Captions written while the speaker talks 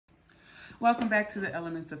Welcome back to the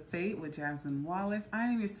Elements of Fate with Jasmine Wallace. I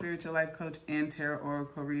am your spiritual life coach and tarot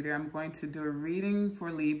oracle reader. I'm going to do a reading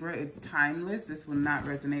for Libra. It's timeless. This will not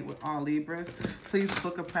resonate with all Libras. Please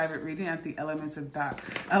book a private reading at the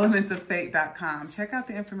elementsoffate.com. Check out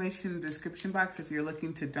the information in the description box if you're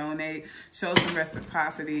looking to donate. Show some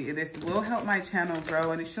reciprocity. This will help my channel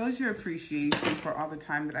grow, and it shows your appreciation for all the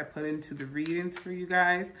time that I put into the readings for you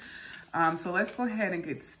guys. So let's go ahead and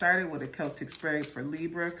get started with a Celtic spirit for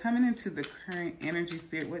Libra. Coming into the current energy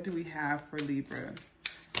spirit, what do we have for Libra?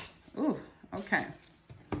 Ooh, okay.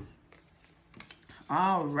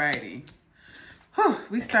 Alrighty. Whew,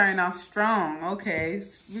 we starting off strong, okay?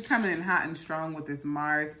 We're coming in hot and strong with this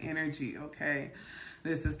Mars energy, okay?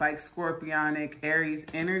 This is like Scorpionic, Aries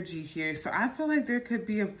energy here. So I feel like there could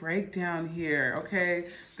be a breakdown here, okay?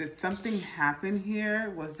 Did something happen here?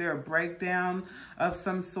 Was there a breakdown of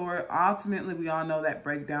some sort? Ultimately, we all know that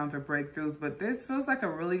breakdowns are breakthroughs, but this feels like a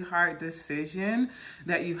really hard decision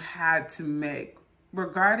that you had to make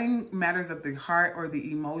regarding matters of the heart or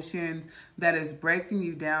the emotions that is breaking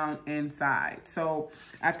you down inside. So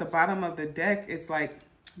at the bottom of the deck, it's like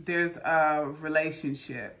there's a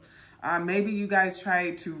relationship. Maybe you guys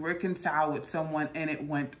tried to reconcile with someone and it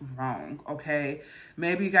went wrong, okay?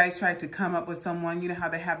 Maybe you guys tried to come up with someone, you know how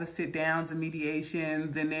they have the sit downs and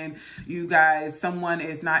mediations, and then someone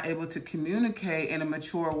is not able to communicate in a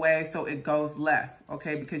mature way, so it goes left,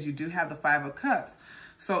 okay? Because you do have the Five of Cups.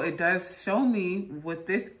 So it does show me with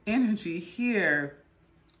this energy here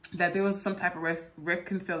that there was some type of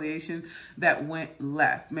reconciliation that went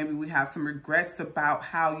left. Maybe we have some regrets about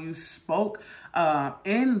how you spoke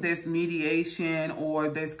in this mediation or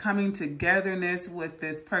this coming togetherness with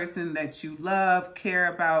this person that you love,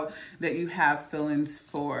 care about, that you have feelings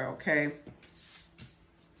for, okay?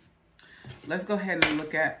 Let's go ahead and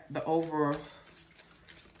look at the overall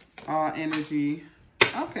energy.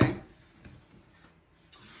 Okay.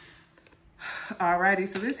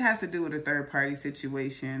 Alrighty, so this has to do with a third-party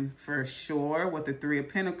situation for sure, with the Three of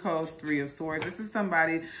Pentacles, Three of Swords. This is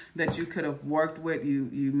somebody that you could have worked with.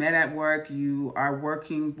 You met at work, you are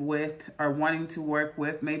working with or wanting to work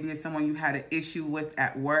with. Maybe it's someone you had an issue with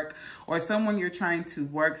at work, or someone you're trying to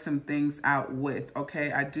work some things out with,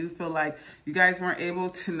 okay? I do feel like you guys weren't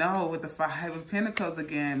able to know with the Five of Pentacles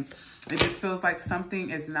again. It just feels like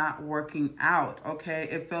something is not working out, okay?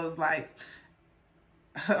 It feels like,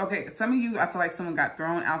 okay, some of you, I feel like someone got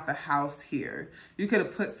thrown out the house here. You could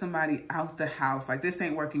have put somebody out the house. Like, this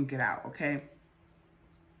ain't working, get out, okay?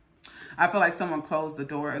 I feel like someone closed the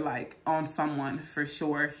door, like, on someone for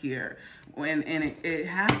sure here. And it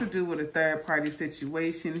has to do with a third-party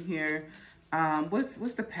situation here. What's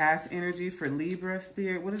the past energy for Libra,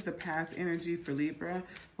 Spirit? What is the past energy for Libra?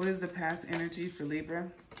 What is the past energy for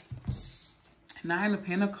Libra? Nine of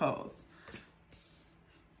Pentacles.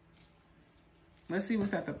 Let's see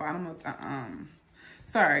what's at the bottom of the,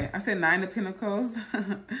 sorry, I said Nine of Pentacles.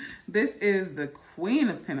 This is the Queen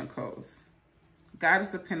of Pentacles,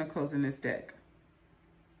 Goddess of Pentacles in this deck.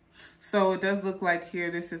 So it does look like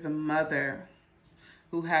here, this is a mother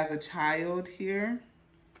who has a child here.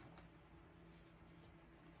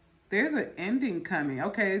 There's an ending coming.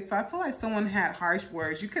 Okay, so I feel like someone had harsh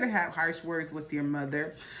words. You could have had harsh words with your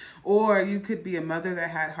mother, or you could be a mother that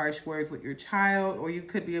had harsh words with your child, or you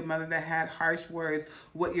could be a mother that had harsh words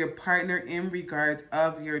with your partner in regards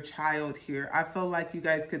of your child here. I feel like you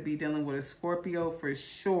guys could be dealing with a Scorpio for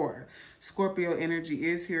sure. Scorpio energy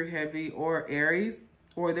is here heavy, or Aries.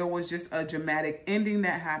 Or there was just a dramatic ending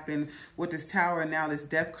that happened with this Tower, and now this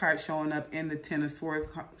Death card showing up in the Ten of Swords,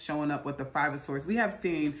 showing up with the Five of Swords. We have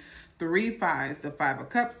seen three fives, the Five of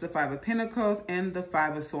Cups, the Five of Pentacles, and the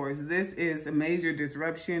Five of Swords. This is a major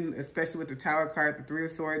disruption, especially with the Tower card, the Three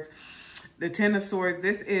of Swords, the Ten of Swords.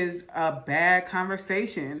 This is a bad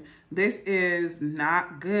conversation. This is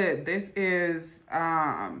not good. This is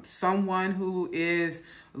someone who is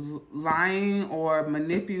lying or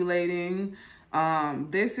manipulating.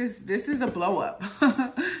 This is a blow up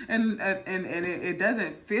and it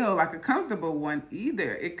doesn't feel like a comfortable one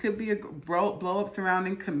either. It could be a blow up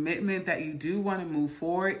surrounding commitment that you do want to move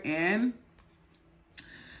forward in.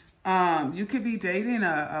 You could be dating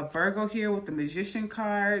a Virgo here with the Magician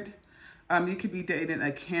card. You could be dating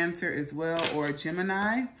a Cancer as well, or a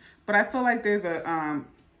Gemini, but I feel like there's a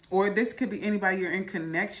or this could be anybody you're in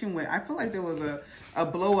connection with. I feel like there was a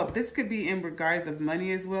blow up. This could be in regards of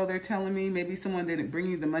money as well, they're telling me. Maybe someone didn't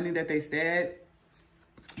bring you the money that they said.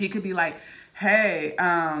 He could be like, hey,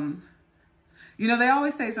 you know, they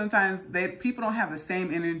always say sometimes people don't have the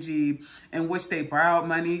same energy in which they borrowed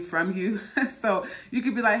money from you. So you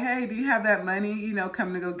could be like, hey, do you have that money? You know,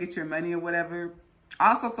 coming to go get your money or whatever.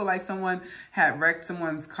 I also feel like someone had wrecked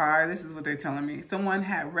someone's car. This is what they're telling me. Someone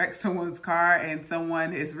had wrecked someone's car and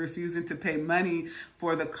someone is refusing to pay money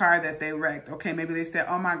for the car that they wrecked. Okay, maybe they said,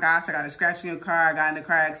 oh my gosh, I got a scratch in your car. I got in a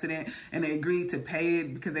car accident, and they agreed to pay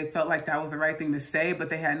it because they felt like that was the right thing to say, but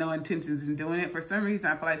they had no intentions in doing it. For some reason,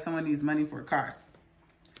 I feel like someone needs money for a car.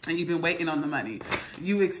 And you've been waiting on the money.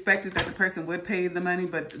 You expected that the person would pay the money,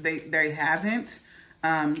 but they haven't.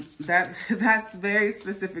 That's very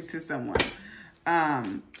specific to someone.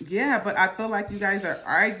 Yeah, but I feel like you guys are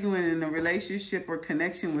arguing and the relationship or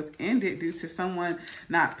connection was ended due to someone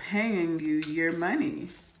not paying you your money.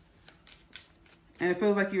 And it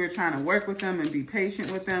feels like you were trying to work with them and be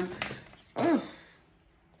patient with them. Oh,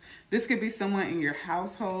 this could be someone in your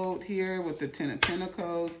household here with the Ten of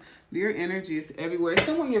Pentacles. Your energy is everywhere.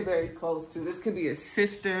 Someone you're very close to. This could be a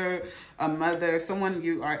sister, a mother, someone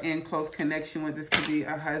you are in close connection with. This could be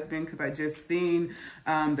a husband, because I just seen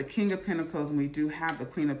the King of Pentacles, and we do have the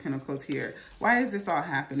Queen of Pentacles here. Why is this all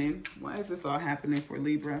happening? Why is this all happening for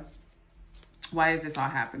Libra? Why is this all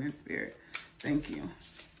happening, Spirit? Thank you.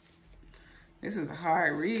 This is a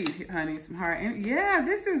hard read, honey. Some hard. Yeah,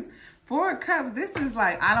 this is Four of Cups. This is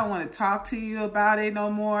like, I don't want to talk to you about it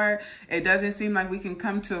no more. It doesn't seem like we can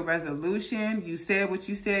come to a resolution. You said what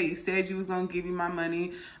you said. You said you was going to give me my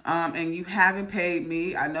money, and you haven't paid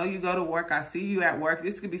me. I know you go to work. I see you at work.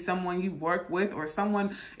 This could be someone you work with or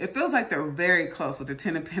someone, it feels like they're very close with the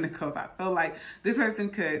Ten of Pentacles. I feel like this person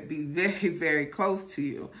could be very, very close to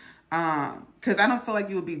you. Because I don't feel like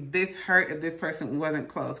you would be this hurt if this person wasn't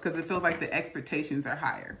close, because it feels like the expectations are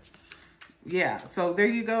higher. Yeah, so there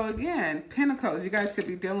you go again. Pentacles. You guys could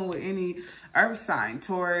be dealing with any earth sign,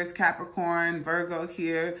 Taurus, Capricorn, Virgo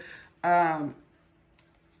here.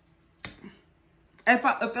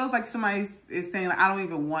 It feels like somebody is saying, like, I don't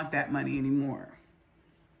even want that money anymore.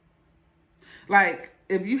 Like,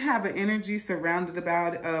 if you have an energy surrounded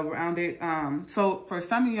around it. So for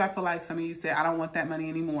some of you, I feel like some of you said, I don't want that money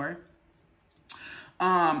anymore.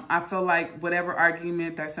 I feel like whatever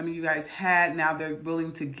argument that some of you guys had, now they're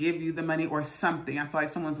willing to give you the money or something. I feel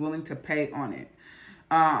like someone's willing to pay on it.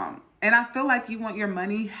 And I feel like you want your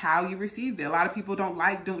money how you received it. A lot of people don't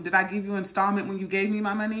like, did I give you an installment when you gave me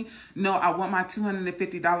my money? No, I want my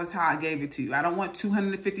 $250 how I gave it to you. I don't want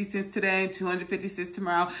 250 cents today, 250 cents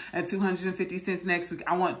tomorrow, and 250 cents next week.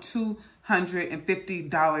 I want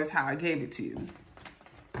 $250 how I gave it to you.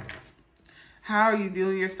 How are you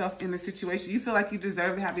viewing yourself in the situation? You feel like you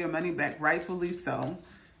deserve to have your money back, rightfully so.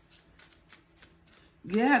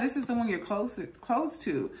 Yeah, this is someone you're close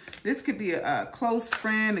to. This could be a close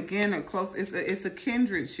friend, again, a close, it's a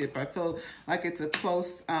kindredship. I feel like it's a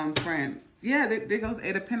close friend. Yeah, there goes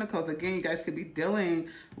Eight of Pentacles. Again, you guys could be dealing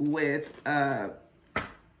with a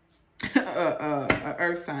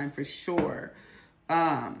earth sign for sure.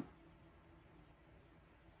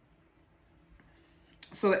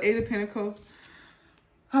 So the Eight of Pentacles.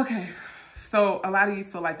 Okay, so a lot of you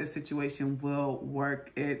feel like the situation will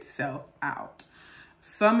work itself out.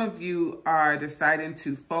 Some of you are deciding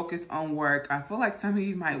to focus on work. I feel like some of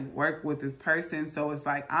you might work with this person. So it's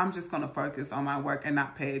like, I'm just going to focus on my work and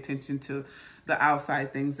not pay attention to the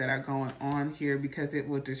outside things that are going on here because it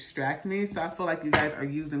will distract me. So I feel like you guys are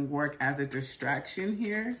using work as a distraction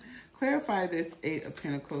here. Clarify this Eight of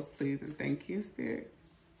Pentacles, please. And thank you, Spirit,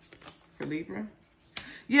 for Libra.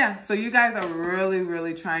 Yeah, so you guys are really,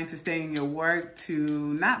 really trying to stay in your work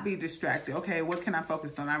to not be distracted. Okay, what can I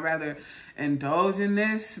focus on? I'd rather indulge in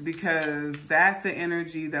this because that's the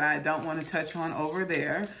energy that I don't want to touch on over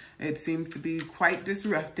there. It seems to be quite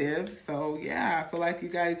disruptive. So yeah, I feel like you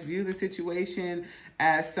guys view the situation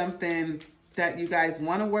as something that you guys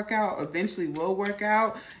want to work out, eventually will work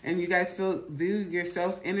out. And you guys view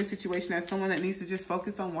yourselves in a situation as someone that needs to just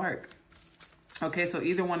focus on work. Okay, so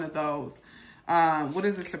either one of those. What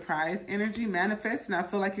is the surprise energy? Manifest. And I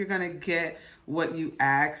feel like you're going to get what you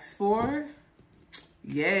asked for.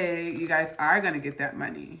 Yay. You guys are going to get that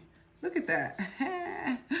money. Look at that.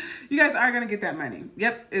 You guys are going to get that money.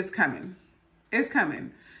 Yep, it's coming. It's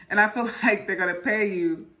coming. And I feel like they're going to pay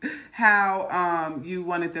you how you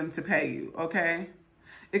wanted them to pay you. Okay.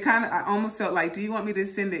 I almost felt like, do you want me to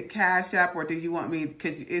send it Cash App, or do you want me,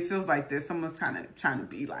 because it feels like this, someone's kind of trying to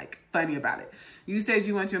be like funny about it. You said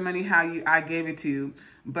you want your money how I gave it to you,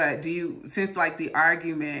 but since like the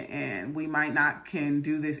argument and we might not can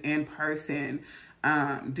do this in person,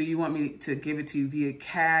 do you want me to give it to you via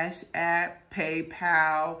Cash App,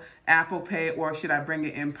 PayPal, Apple Pay, or should I bring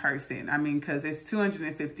it in person? I mean, because it's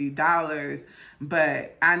 $250,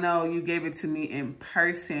 but I know you gave it to me in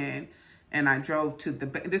person. And I drove to the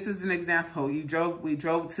bank. This is an example. We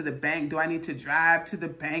drove to the bank. Do I need to drive to the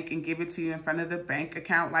bank and give it to you in front of the bank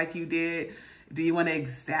account like you did? Do you want it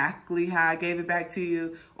exactly how I gave it back to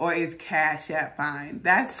you? Or is Cash App fine?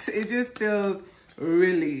 It just feels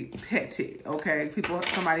really petty, okay?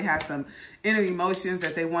 Somebody has some inner emotions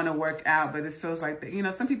that they want to work out, but it feels like that, you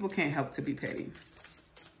know, some people can't help to be petty.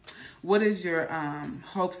 What is your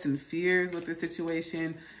hopes and fears with the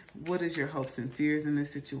situation? What is your hopes and fears in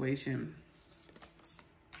this situation?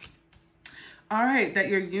 All right, that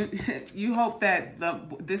you hope that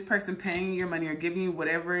this person paying your money or giving you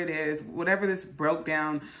whatever it is, whatever this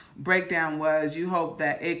breakdown was, you hope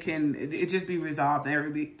that it just be resolved and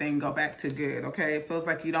everything go back to good, okay? It feels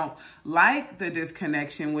like you don't like the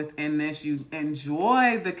disconnection within this. You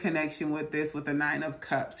enjoy the connection with this, with the 9 of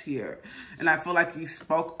Cups here. And I feel like you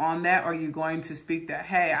spoke on that, or you're going to speak that,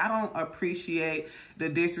 hey, I don't appreciate the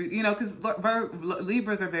disrespect, you know, because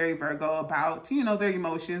Libras are very Virgo about, you know, their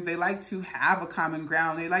emotions. They like to have a common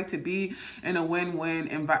ground. They like to be in a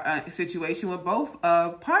win-win situation with both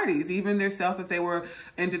parties, even their self if they were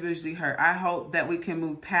individually hurt. I hope that we can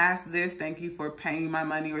move past this. Thank you for paying my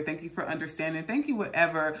money, or thank you for understanding. Thank you,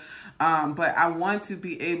 whatever. But I want to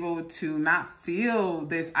be able to not feel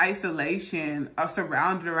this isolation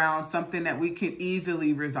surrounded around something that we can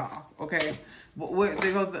easily resolve, okay?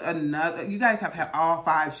 There goes another. You guys have had all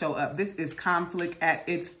 5 show up. This is conflict at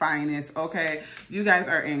its finest, okay? You guys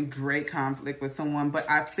are in great conflict with someone, but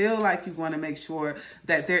I feel like you want to make sure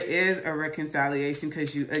that there is a reconciliation,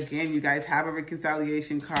 because you guys have a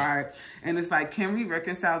reconciliation card, and it's like, can we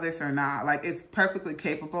reconcile this or not? Like, it's perfectly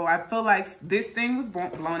capable. I feel like this thing was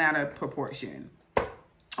blown out of proportion,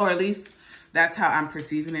 or at least that's how I'm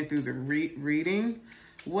perceiving it through the reading.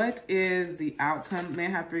 What is the outcome? May I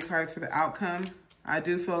have 3 cards for the outcome? I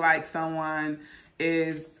do feel like someone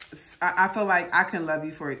is, I feel like I can love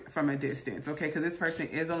you from a distance, okay? Because this person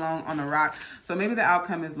is alone on a rock. So maybe the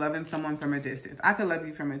outcome is loving someone from a distance. I can love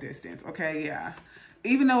you from a distance, okay? Yeah.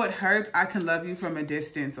 Even though it hurts, I can love you from a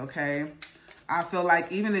distance, okay? I feel like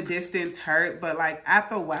even the distance hurt, but like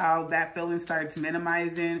after a while, that feeling starts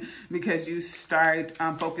minimizing, because you start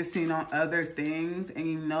focusing on other things, and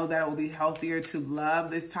you know that it will be healthier to love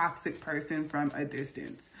this toxic person from a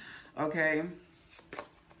distance, okay?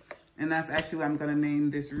 And that's actually what I'm going to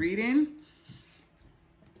name this reading.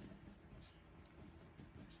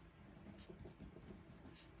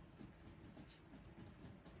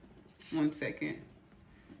 One second.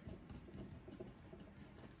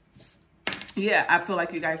 Yeah, I feel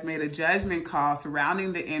like you guys made a judgment call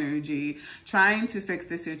surrounding the energy, trying to fix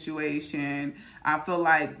the situation. I feel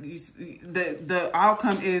like the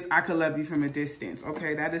outcome is I could love you from a distance.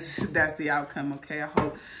 Okay, that's the outcome. Okay, I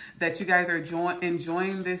hope that you guys are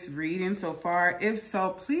enjoying this reading so far. If so,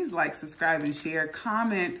 please like, subscribe, and share.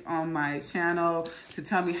 Comment on my channel to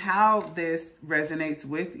tell me how this resonates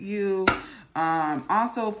with you.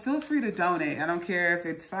 Also, feel free to donate. I don't care if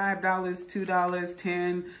it's $5, $2,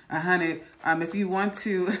 $10, $100. If you want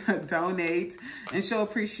to donate and show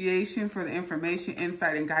appreciation for the information,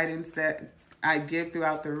 insight, and guidance that I give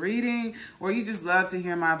throughout the reading, or you just love to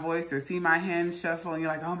hear my voice or see my hand shuffle and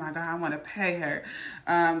you're like, oh my God, I want to pay her.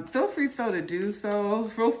 Feel free to do so.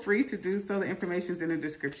 Feel free to do so. The information's in the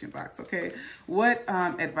description box, okay? What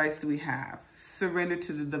advice do we have? Surrender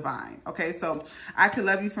to the divine. Okay, so I could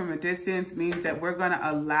love you from a distance means that we're going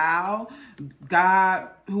to allow God,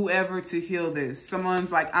 whoever, to heal this.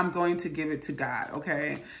 Someone's like, I'm going to give it to God.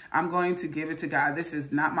 Okay, I'm going to give it to God. This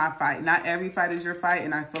is not my fight. Not every fight is your fight,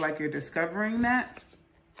 and I feel like you're discovering that.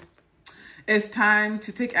 It's time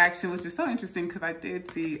to take action, which is so interesting because I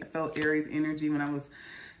felt Aries energy when I was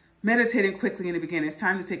meditating quickly in the beginning. It's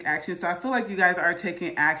time to take action. So I feel like you guys are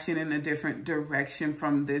taking action in a different direction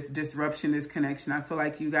from this disruption, this connection. I feel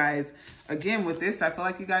like you guys, again, with this, I feel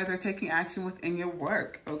like you guys are taking action within your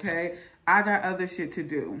work, okay? I got other shit to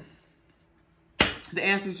do. The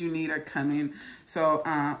answers you need are coming. So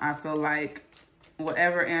I feel like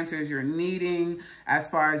whatever answers you're needing, as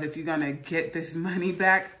far as if you're going to get this money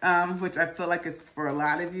back, which I feel like it's for a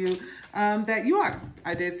lot of you, that you are.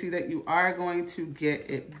 I did see that you are going to get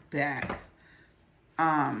it back.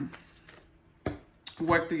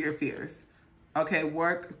 Work through your fears. Okay,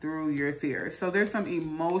 work through your fears. So there's some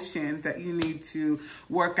emotions that you need to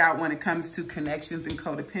work out when it comes to connections and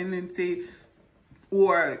codependency,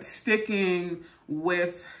 or sticking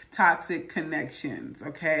with toxic connections,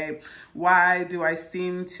 okay? Why do I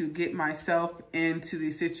seem to get myself into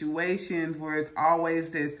these situations where it's always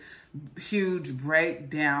this huge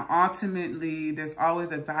breakdown? Ultimately, there's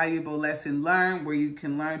always a valuable lesson learned where you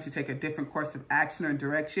can learn to take a different course of action or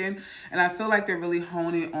direction. And I feel like they're really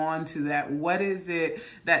honing on to that. What is it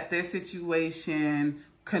that this situation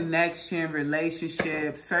connection,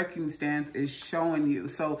 relationship, circumstance is showing you.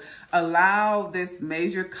 So allow this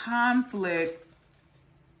major conflict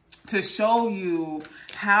to show you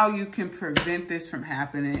how you can prevent this from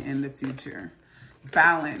happening in the future.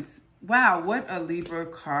 Balance. Wow, what a Libra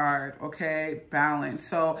card, okay? Balance.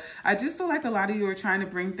 So I do feel like a lot of you are trying to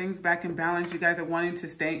bring things back in balance. You guys are wanting to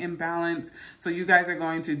stay in balance. So you guys are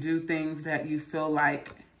going to do things that you feel like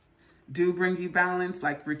do bring you balance,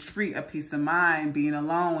 like retreat, a peace of mind, being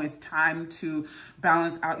alone. It's time to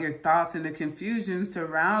balance out your thoughts and the confusion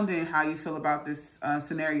surrounding how you feel about this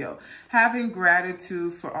scenario. Having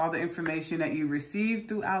gratitude for all the information that you received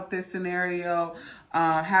throughout this scenario.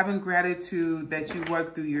 Having gratitude that you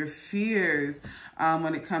work through your fears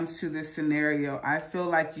when it comes to this scenario. I feel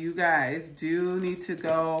like you guys do need to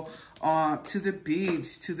go to the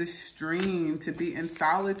beach, to the stream, to be in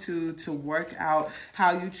solitude, to work out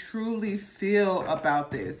how you truly feel about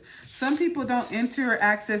this. Some people don't enter or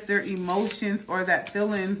access their emotions or that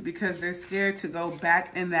feelings because they're scared to go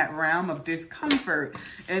back in that realm of discomfort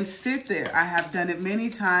and sit there. I have done it many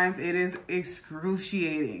times. It is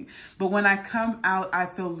excruciating. But when I come out, I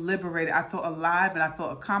feel liberated. I feel alive and I feel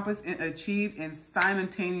accomplished and achieved, and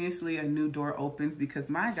simultaneously a new door opens because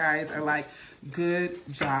my guys are like, good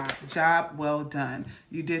job. Job well done.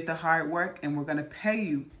 You did the hard work and we're going to pay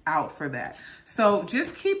you out for that. So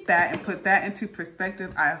just keep that and put that into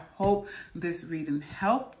perspective. I hope this reading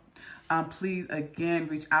helped. Please, again,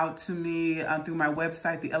 reach out to me through my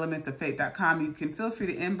website, theelementsoffayte.com. You can feel free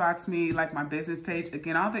to inbox me, like my business page.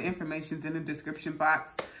 Again, all the information's in the description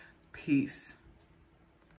box. Peace.